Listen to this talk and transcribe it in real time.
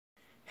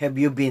Have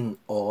you been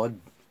awed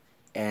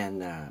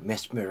and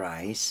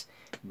mesmerized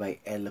by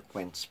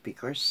eloquent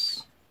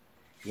speakers?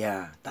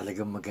 Yeah,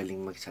 talagang magaling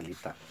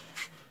magsalita.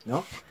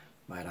 No?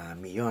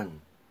 Marami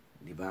yon,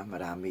 di ba?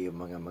 Marami yung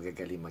mga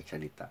magagaling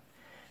magsalita.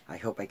 I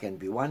hope I can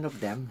be one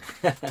of them.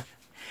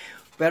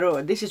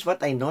 Pero this is what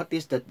I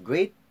noticed, that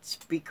great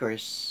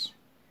speakers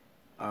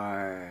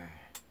are,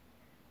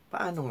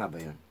 paano nga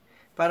ba yun?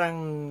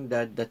 Parang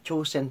the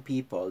chosen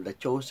people, the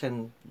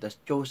chosen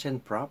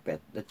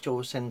prophet, the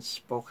chosen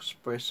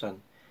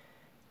spokesperson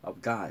of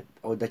God,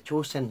 or the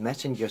chosen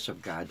messengers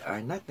of God,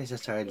 are not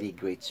necessarily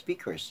great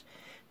speakers.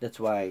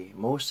 That's why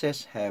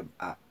Moses have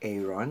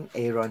Aaron.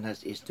 Aaron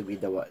is to be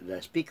the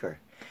speaker.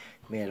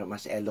 Meron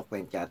mas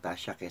eloquent yata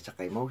siya kaysa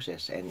kay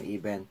Moses, and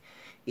even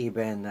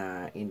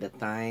in the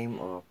time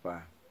of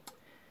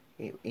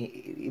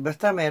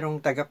basta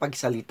merong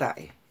tagapagsalita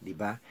di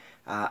ba?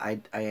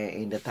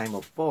 In the time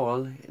of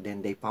Paul,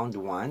 then they found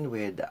one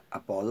with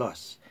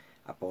Apollos.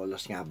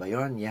 Apollos nga ba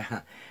yon?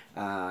 Yeah.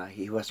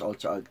 He was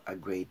also a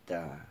great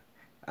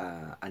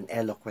an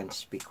eloquent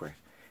speaker.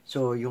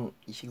 So yung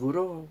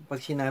siguro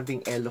pag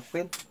sinabing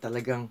eloquent,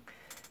 talagang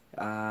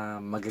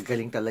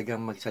magagaling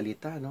talagang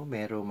magsalita, no?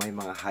 May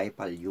mga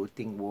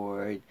highfalutin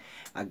word,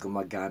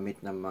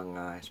 gumagamit ng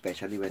mga,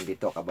 especially when they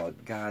talk about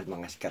God,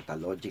 mga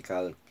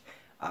scatological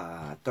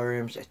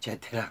terms,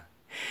 etc.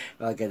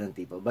 Mga ganun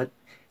tipo. But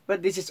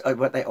this is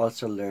what I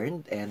also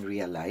learned and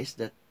realized,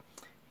 that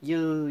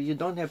you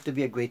don't have to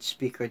be a great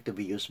speaker to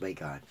be used by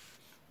God.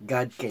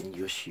 God can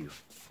use you.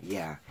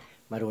 Yeah.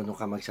 Marunong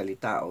ka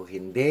magsalita o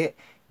hindi,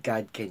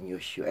 God can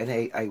use you. And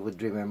I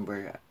would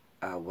remember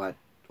what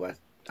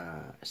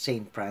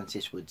Saint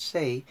Francis would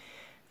say.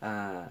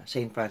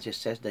 Saint Francis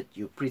says that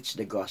you preach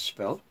the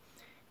gospel,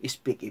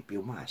 speak if you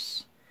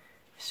must.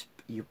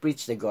 You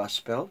preach the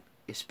gospel,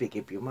 speak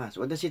if you must.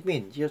 What does it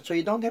mean? So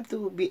you don't have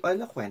to be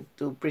eloquent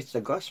to preach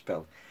the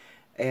gospel.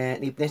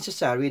 And if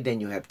necessary, then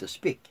you have to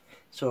speak.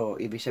 So,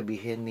 ibig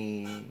sabihin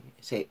ni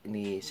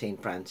Saint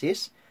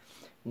Francis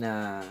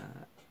na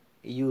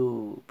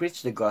you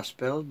preach the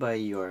gospel by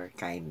your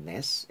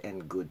kindness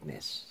and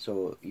goodness.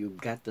 So, you've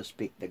got to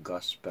speak the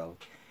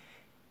gospel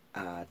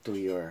to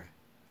your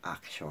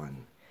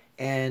action.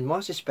 And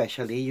most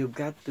especially, you've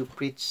got to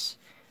preach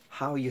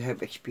how you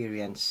have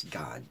experienced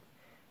God,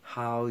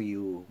 how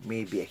you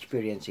may be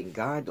experiencing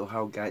God, or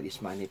how God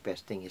is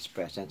manifesting His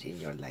presence in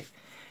your life.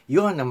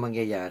 Yun ang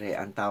mangyayari.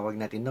 Ang tawag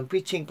natin ng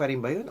preaching pa rin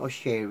ba yun o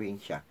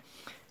sharing siya?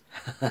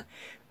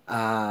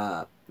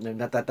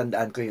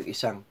 Natatandaan ko yung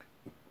isang,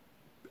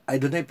 I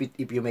don't know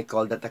if you may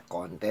call that a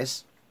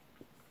contest,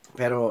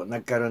 pero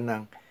nagkaroon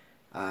ng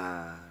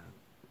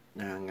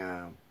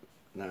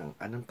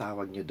anong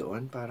tawag nyo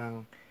doon?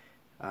 Parang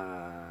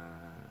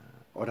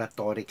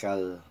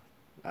oratorical,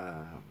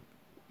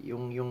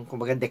 yung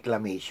kumbaga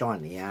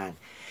declamation, yan.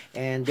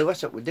 And there was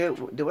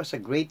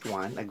a great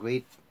one,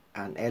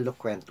 an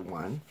eloquent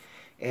one,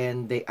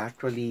 and they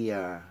actually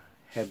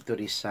have to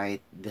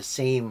recite the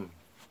same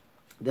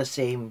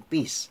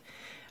piece.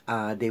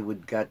 They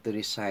would got to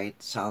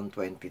recite Psalm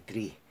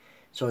 23.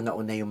 So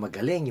nauna yung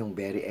magaling, yung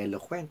very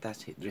eloquent,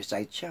 as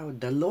recite siya,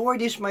 "The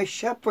Lord is my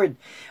shepherd,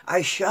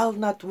 I shall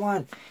not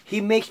want. He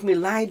makes me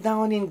lie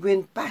down in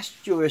green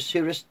pastures.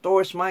 He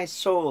restores my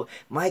soul.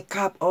 My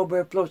cup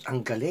overflows."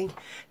 Ang galing.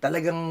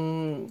 Talagang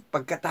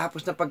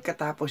pagkatapos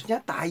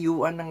niya,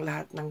 tayuan ng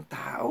lahat ng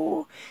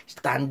tao.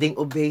 Standing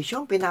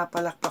ovation,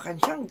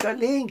 pinapalakpakan siya. Ang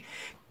galing.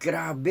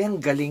 Grabe,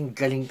 ang galing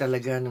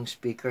talaga ng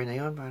speaker na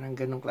yon. Parang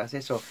ganong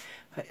klase. So,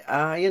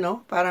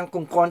 parang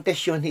kung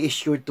contest yun, he is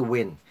sure to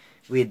win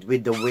with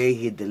the way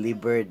he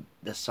delivered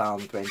the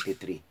Psalm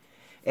 23.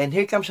 And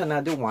here comes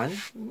another one,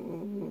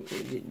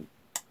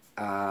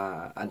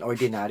 an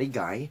ordinary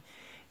guy,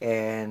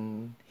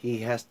 and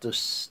he has to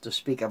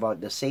speak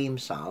about the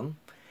same psalm,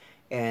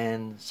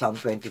 and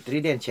Psalm 23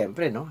 din,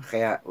 syempre, no?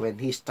 Kaya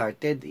when he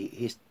started,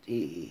 he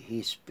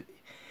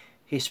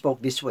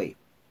spoke this way: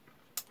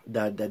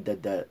 the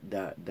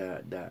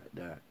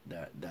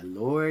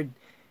Lord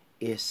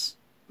is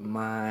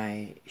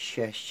my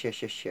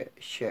shepherd,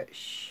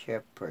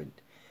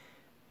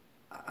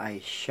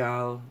 I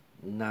shall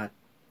not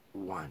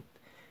want.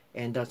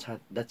 And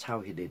that's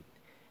how he did.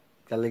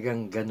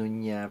 Talagang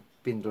ganun niya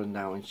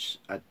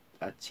pinronounce at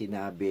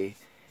sinabi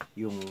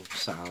yung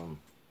psalm.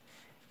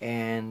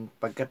 And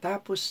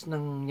pagkatapos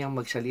niyang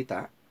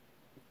magsalita,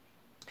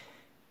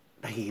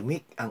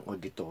 tahimik ang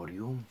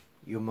auditorium.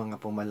 Yung mga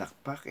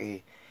pumalakpak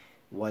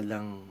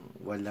walang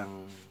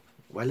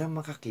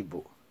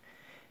makakibo.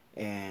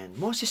 And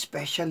most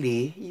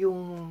especially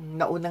yung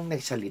naunang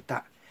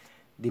nagsalita,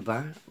 'di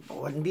ba?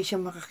 Hindi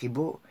siya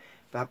makakibo.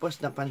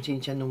 Tapos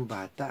napansin siya nung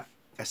bata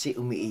kasi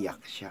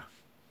umiiyak siya.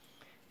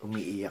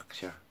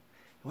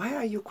 "Why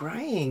are you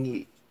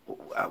crying?"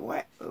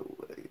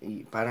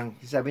 Parang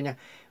sabi niya,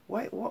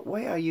 why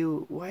are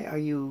you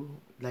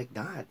like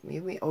that?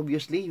 Maybe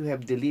obviously you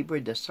have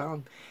delivered the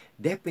psalm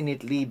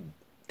definitely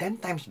 10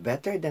 times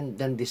better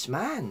than this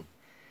man.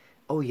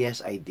 "Oh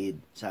yes, I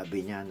did."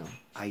 Sabi niya, no?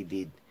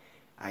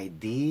 I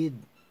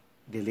did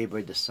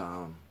deliver the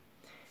psalm,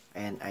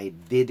 and I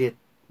did it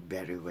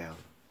very well.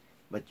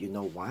 But you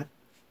know what?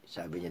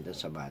 Sabi niya dun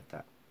sa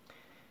bata,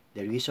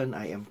 the reason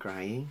I am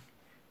crying,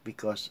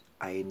 because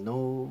I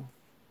know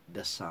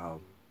the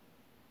psalm.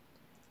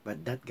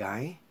 But that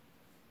guy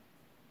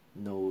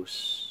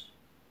knows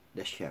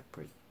the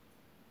shepherd.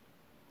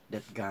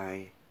 That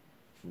guy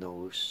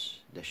knows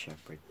the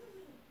shepherd.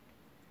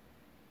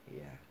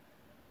 Yeah.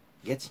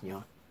 Gets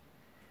nyo?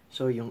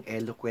 So, yung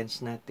eloquence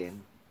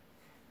natin,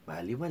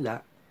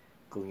 baliwala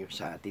kung yung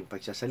sa ating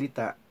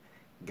pagsasalita,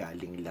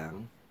 galing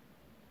lang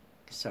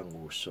sa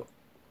nguso,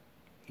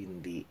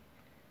 hindi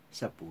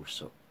sa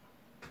puso.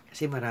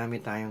 Kasi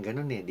marami tayong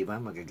ganun di ba?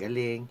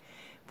 Magagaling,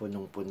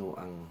 punong-puno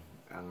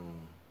ang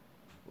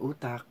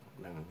utak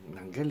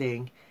ng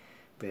galing,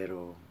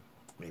 pero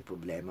may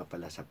problema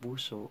pala sa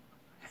puso.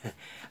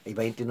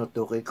 Iba yung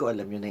tinutukoy ko,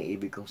 alam nyo na yung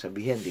ibig kong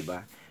sabihin, di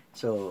ba?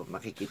 So,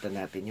 makikita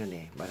natin yun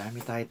Marami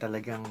tayo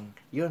talagang,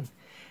 yun.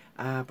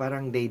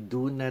 Parang they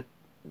do not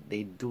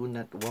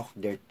walk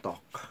their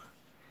talk.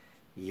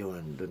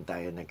 Yun, dun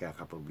tayo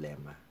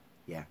nagkakaproblema.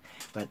 Yeah.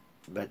 But,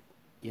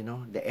 you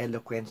know, the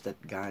eloquence that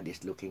God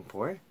is looking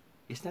for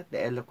is not the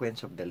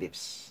eloquence of the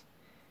lips,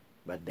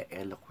 but the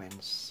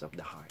eloquence of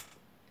the heart.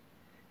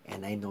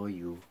 And I know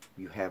you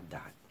have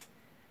that.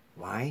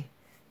 Why?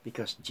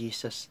 Because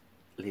Jesus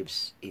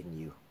lives in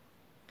you.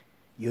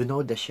 You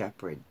know the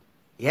shepherd.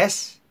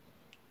 Yes?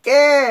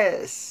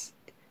 Yes!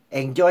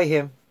 Enjoy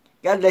him.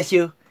 God bless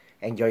you.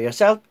 Enjoy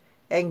yourself.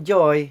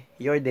 Enjoy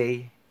your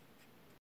day.